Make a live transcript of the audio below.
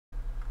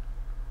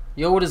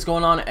Yo, what is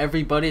going on,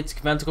 everybody? It's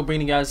Conventicle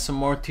bringing you guys some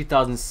more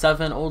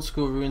 2007 old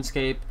school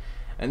RuneScape,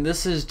 and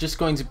this is just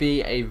going to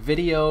be a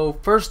video.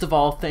 First of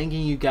all,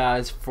 thanking you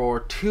guys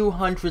for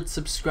 200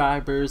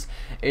 subscribers.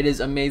 It is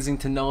amazing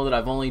to know that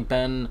I've only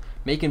been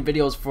making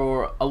videos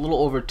for a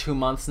little over 2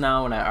 months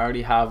now, and I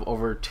already have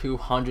over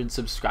 200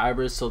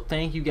 subscribers. So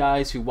thank you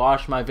guys who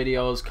watch my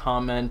videos,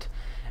 comment,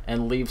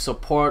 and leave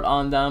support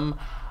on them.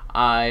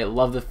 I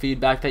love the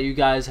feedback that you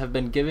guys have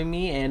been giving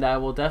me, and I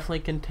will definitely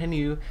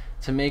continue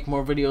to make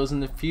more videos in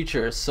the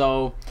future.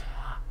 So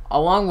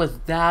along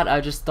with that,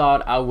 I just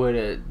thought I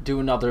would do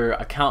another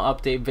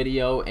account update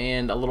video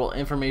and a little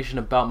information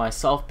about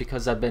myself,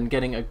 because I've been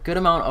getting a good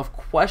amount of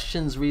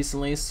questions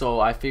recently,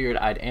 so I figured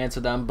I'd answer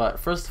them. But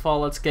first of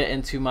all, let's get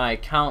into my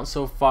account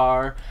so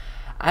far.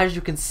 As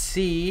you can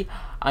see,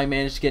 I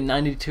managed to get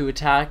 92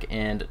 attack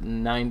and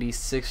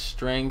 96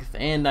 strength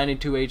and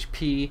 92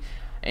 HP.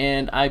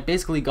 And I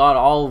basically got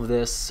all of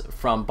this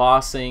from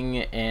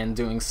bossing and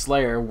doing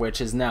Slayer,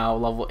 which is now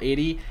level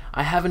 80.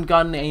 I haven't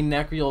gotten a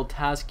Necreal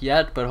task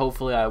yet, but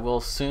hopefully I will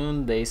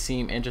soon. They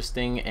seem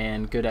interesting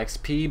and good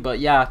XP. But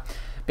yeah,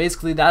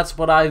 basically that's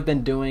what I've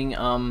been doing.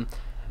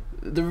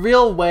 The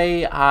real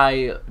way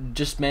I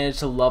just managed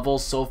to level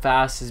so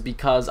fast is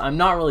because I'm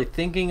not really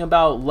thinking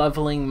about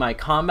leveling my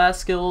combat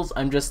skills.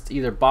 I'm just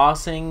either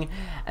bossing,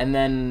 and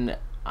then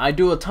I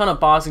do a ton of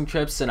bossing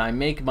trips and I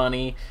make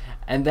money.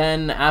 And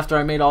then after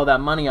I made all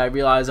that money, I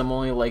realized I'm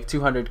only like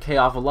 200k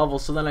off a level,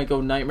 so then I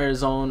go Nightmare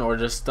Zone or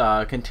just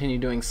continue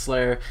doing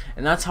Slayer.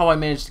 And that's how I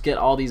managed to get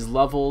all these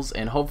levels,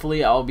 and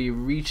hopefully I'll be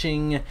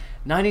reaching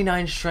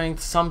 99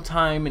 strength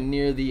sometime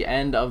near the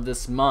end of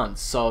this month.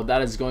 So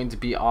that is going to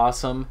be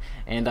awesome,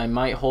 and I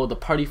might hold a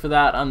party for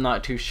that, I'm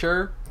not too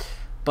sure.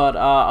 But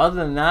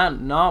other than that,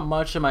 not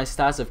much of my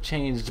stats have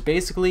changed.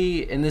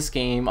 Basically, in this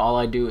game, all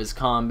I do is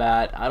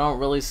combat. I don't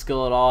really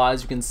skill at all.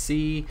 As you can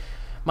see,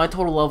 my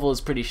total level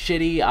is pretty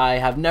shitty. I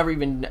have never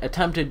even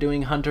attempted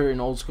doing Hunter in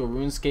Old School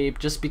RuneScape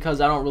just because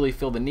I don't really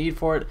feel the need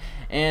for it,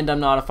 and I'm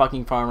not a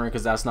fucking farmer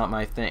because that's not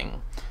my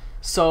thing.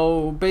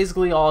 So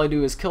basically all I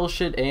do is kill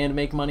shit and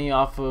make money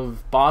off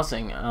of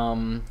bossing.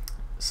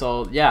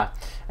 So yeah.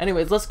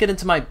 Anyways, let's get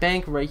into my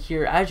bank right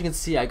here. As you can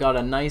see, I got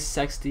a nice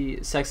sexy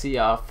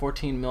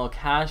 14 mil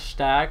cash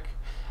stack.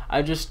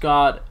 I just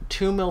got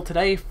 2 mil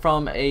today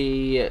from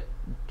a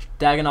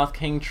Dagannoth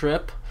King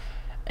trip,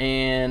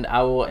 and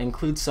I will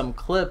include some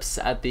clips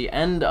at the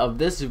end of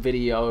this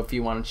video if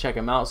you want to check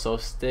them out, so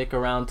stick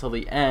around till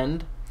the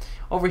end.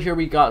 Over here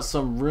we got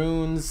some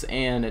runes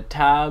and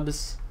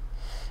tabs,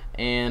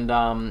 and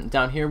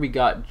down here we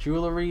got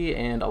jewelry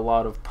and a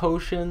lot of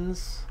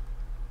potions.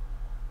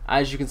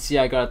 As you can see,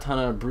 I got a ton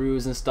of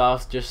brews and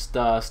stuff, just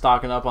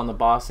stocking up on the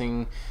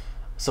bossing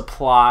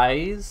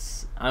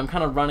supplies. I'm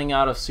kind of running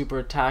out of super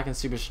attack and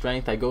super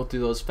strength. I go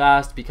through those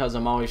fast because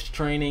I'm always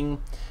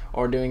training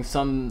or doing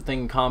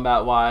something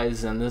combat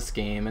wise in this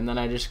game. And then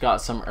I just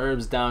got some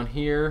herbs down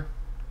here.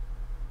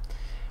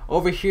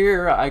 Over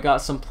here I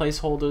got some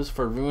placeholders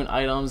for rune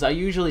items. I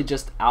usually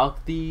just alch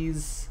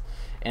these,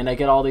 and I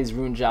get all these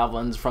rune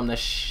javelins from the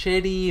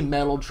shitty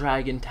metal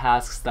dragon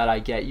tasks that I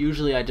get.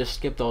 Usually I just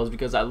skip those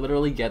because I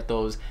literally get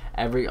those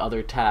every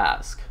other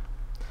task,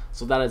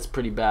 so that is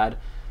pretty bad.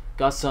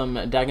 Got some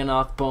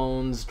Dagannoth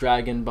bones,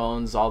 dragon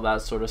bones, all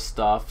that sort of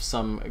stuff.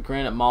 Some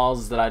granite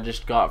mauls that I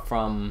just got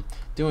from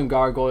doing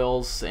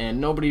gargoyles,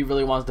 and nobody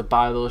really wants to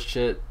buy those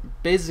shit.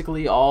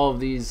 Basically all of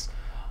these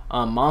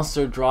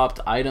monster dropped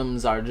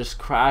items are just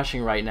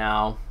crashing right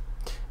now,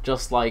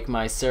 just like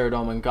my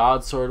Saradomin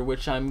God Sword,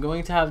 which I'm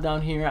going to have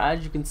down here.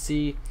 As you can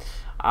see,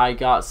 I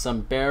got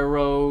some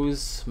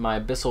barrows, my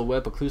Abyssal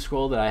Whip, a clue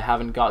scroll that I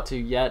haven't got to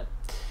yet,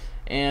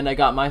 and I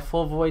got my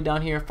Full Void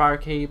down here, Fire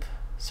Cape,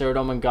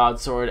 Saradomin God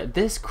Sword.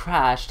 This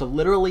crashed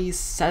literally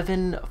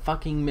 7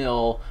 fucking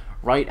mil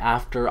right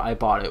after I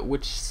bought it,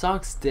 which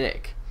sucks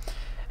dick.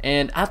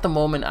 And at the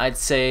moment, I'd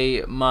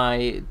say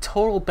my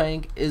total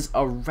bank is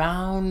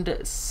around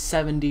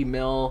 70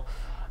 mil,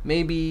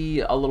 maybe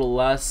a little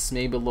less,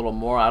 maybe a little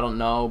more, I don't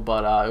know,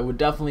 but it would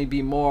definitely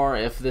be more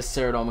if this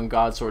Saradomin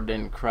God Sword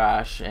didn't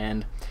crash.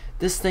 And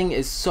this thing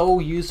is so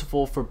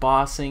useful for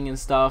bossing and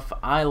stuff.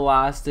 I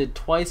lasted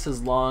twice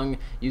as long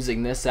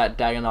using this at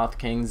Dagannoth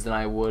Kings than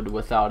I would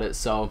without it.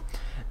 So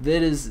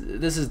this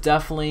is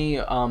definitely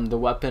the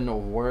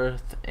weapon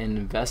worth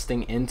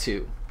investing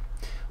into.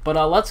 But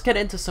let's get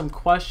into some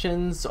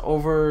questions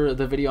over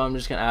the video. I'm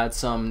just gonna add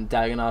some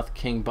Dagannoth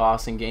King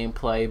bossing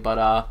gameplay. But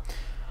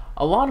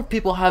a lot of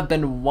people have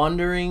been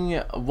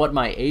wondering what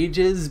my age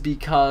is,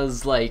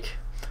 because like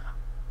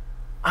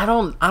I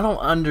don't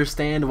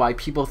understand why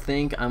people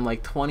think I'm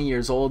like 20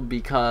 years old,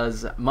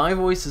 because my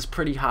voice is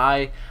pretty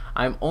high.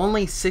 I'm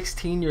only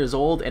 16 years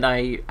old, and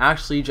I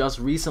actually just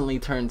recently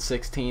turned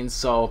 16,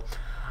 so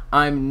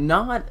I'm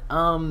not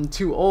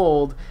too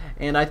old.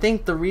 And I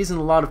think the reason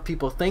a lot of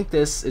people think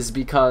this is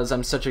because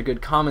I'm such a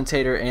good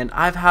commentator, and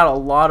I've had a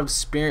lot of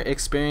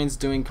experience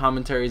doing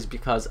commentaries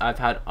because I've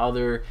had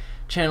other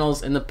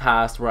channels in the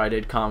past where I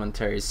did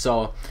commentaries.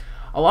 So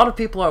A lot of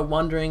people are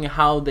wondering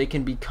how they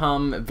can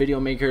become video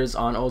makers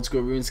on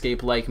Oldschool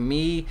Runescape like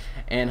me,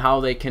 and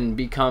how they can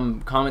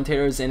become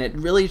commentators, and it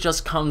really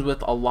just comes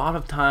with a lot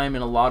of time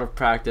and a lot of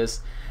practice,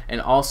 and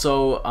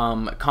also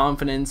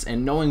confidence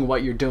and knowing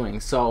what you're doing.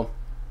 So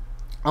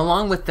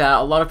along with that,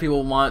 a lot of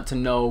people want to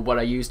know what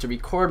I use to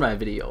record my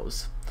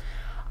videos.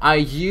 I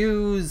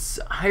use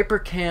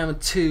Hypercam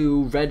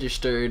 2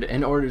 registered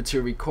in order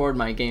to record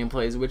my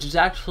gameplays, which is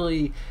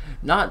actually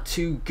not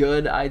too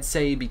good, I'd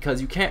say,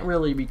 because you can't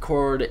really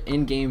record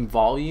in-game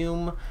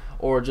volume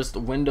or just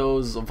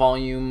Windows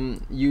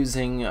volume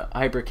using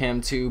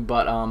Hypercam 2,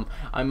 but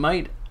I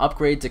might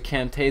upgrade to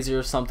Camtasia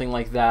or something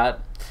like that.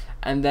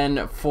 And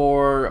then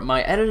for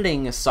my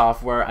editing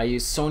software, I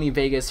use Sony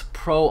Vegas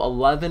Pro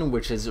 11,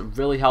 which is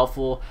really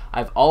helpful.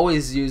 I've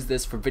always used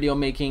this for video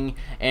making,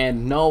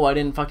 and no, I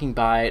didn't fucking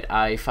buy it.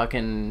 I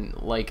fucking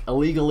like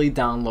illegally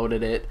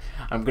downloaded it.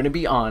 I'm gonna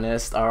be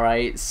honest,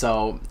 alright?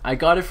 So I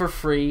got it for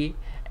free,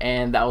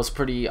 and that was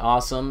pretty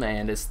awesome,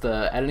 and it's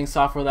the editing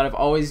software that I've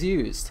always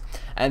used.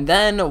 And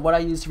then what I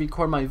use to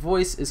record my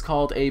voice is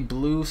called a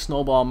Blue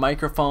Snowball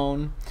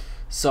microphone.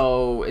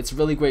 So it's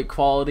really great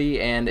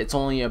quality, and it's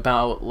only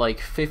about like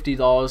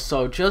 $50.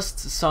 So just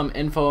some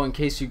info in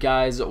case you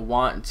guys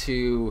want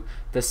to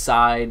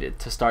decide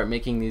to start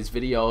making these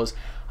videos.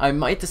 I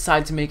might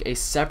decide to make a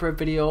separate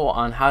video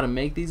on how to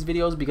make these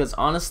videos, because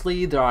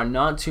honestly there are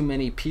not too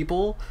many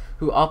people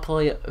who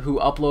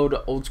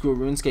upload Old School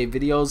RuneScape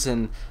videos,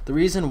 and the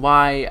reason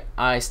why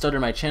I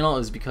started my channel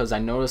is because I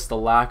noticed the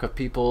lack of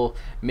people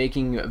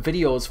making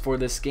videos for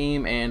this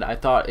game, and I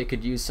thought it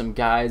could use some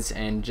guides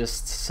and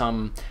just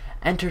some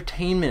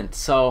entertainment.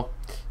 So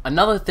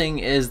another thing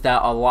is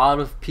that a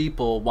lot of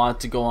people want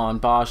to go on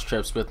boss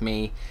trips with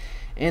me,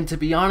 and to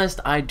be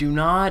honest, I do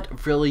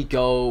not really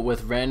go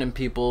with random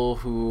people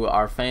who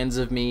are fans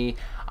of me.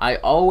 I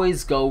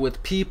always go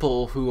with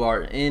people who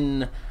are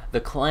in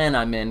the clan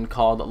I'm in,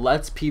 called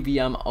Let's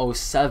PVM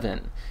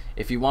 07.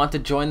 If you want to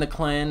join the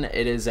clan,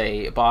 it is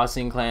a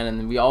bossing clan,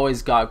 and we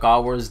always got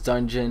God Wars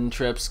dungeon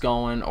trips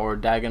going, or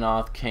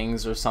Dagonoth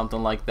Kings or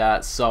something like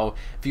that. So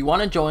if you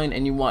want to join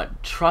and you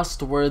want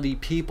trustworthy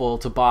people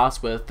to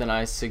boss with, then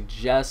I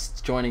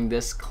suggest joining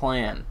this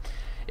clan.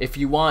 If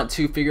you want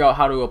to figure out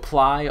how to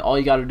apply, all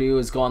you gotta do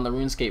is go on the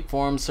RuneScape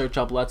forum, search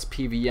up Let's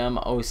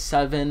PVM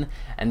 07,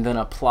 and then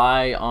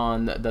apply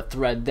on the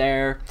thread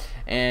there,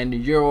 and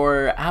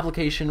your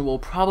application will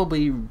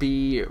probably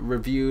be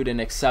reviewed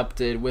and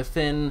accepted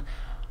within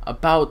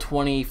about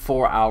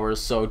 24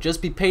 hours. So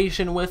just be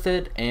patient with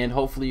it, and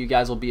hopefully you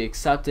guys will be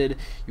accepted.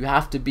 You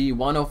have to be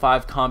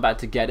 105 combat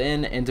to get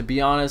in, and to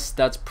be honest,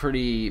 that's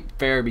pretty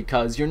fair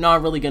because you're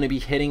not really going to be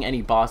hitting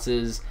any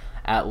bosses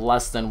at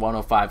less than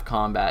 105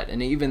 combat,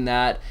 and even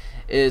that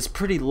is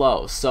pretty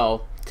low.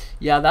 So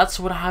yeah, that's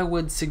what I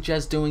would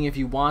suggest doing if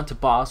you want to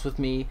boss with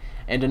me.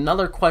 And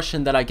another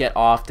question that I get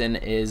often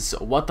is,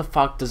 what the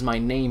fuck does my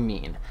name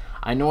mean?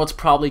 I know it's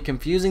probably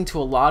confusing to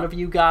a lot of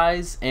you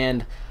guys,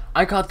 and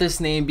I got this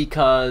name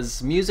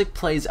because music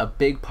plays a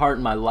big part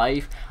in my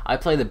life. I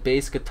play the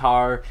bass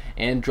guitar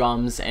and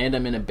drums, and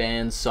I'm in a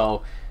band,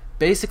 so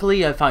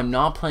basically if I'm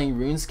not playing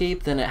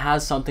RuneScape, then it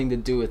has something to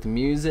do with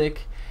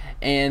music.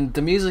 And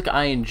the music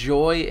I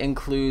enjoy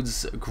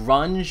includes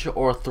grunge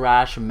or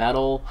thrash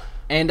metal,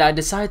 and I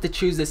decided to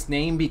choose this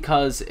name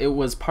because it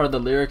was part of the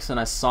lyrics in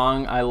a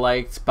song I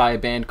liked by a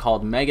band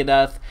called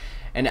Megadeth.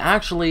 And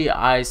actually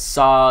I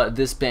saw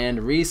this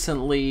band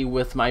recently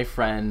with my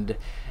friend,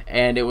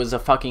 and it was a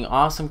fucking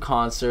awesome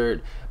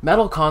concert.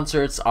 Metal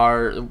concerts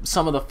are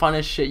some of the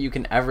funnest shit you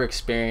can ever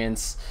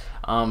experience.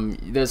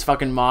 There's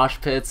fucking mosh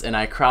pits, and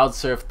I crowd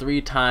surfed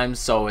 3 times,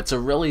 so it's a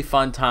really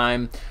fun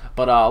time.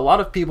 But a lot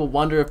of people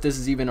wonder if this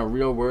is even a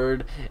real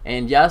word,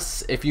 and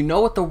yes, if you know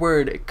what the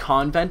word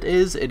convent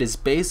is, it is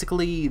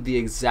basically the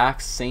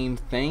exact same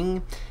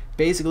thing.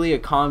 Basically, a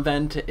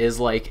convent is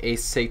like a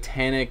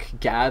satanic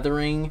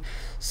gathering.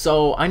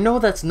 So I know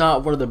that's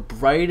not one of the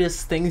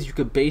brightest things you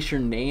could base your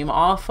name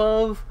off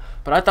of,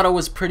 but I thought it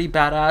was pretty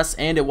badass,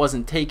 and it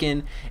wasn't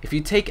taken. If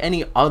you take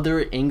any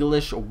other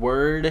English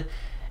word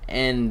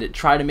and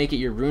try to make it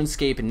your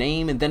RuneScape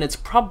name, and then it's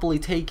probably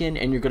taken,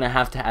 and you're gonna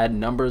have to add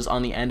numbers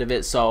on the end of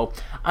it. So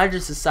I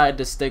just decided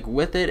to stick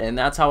with it, and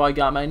that's how I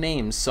got my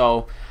name.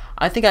 So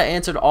I think I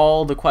answered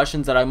all the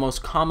questions that I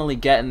most commonly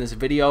get in this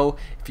video.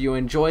 If you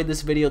enjoyed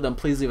this video, then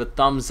please leave a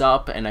thumbs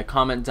up and a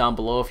comment down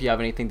below if you have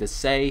anything to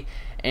say,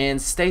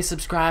 and stay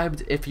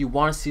subscribed if you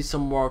want to see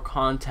some more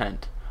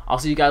content. I'll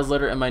see you guys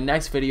later in my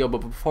next video, but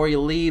before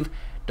you leave,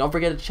 don't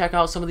forget to check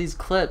out some of these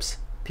clips.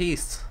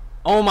 Peace.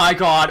 Oh my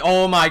god,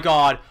 oh my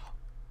god.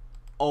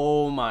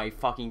 Oh my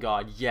fucking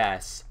god,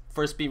 yes.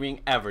 First speed ring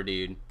ever,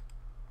 dude.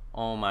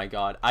 Oh my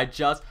god. I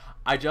just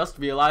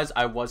realized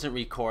I wasn't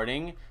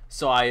recording,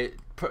 so I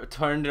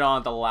turned it on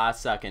at the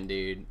last second,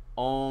 dude.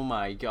 Oh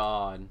my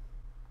god.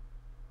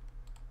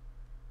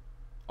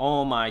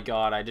 Oh my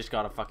god, I just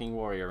got a fucking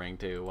warrior ring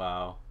too.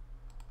 Wow.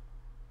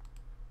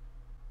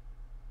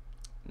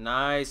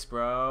 Nice,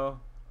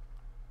 bro.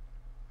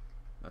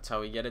 That's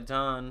how we get it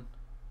done.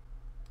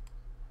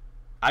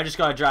 I just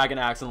got a dragon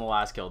axe in the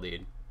last kill,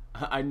 dude.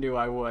 I knew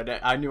I would.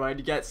 I knew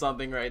I'd get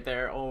something right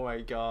there. Oh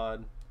my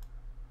god.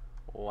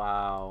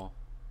 Wow.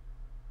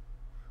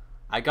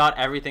 I got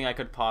everything I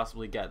could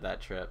possibly get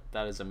that trip.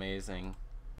 That is amazing.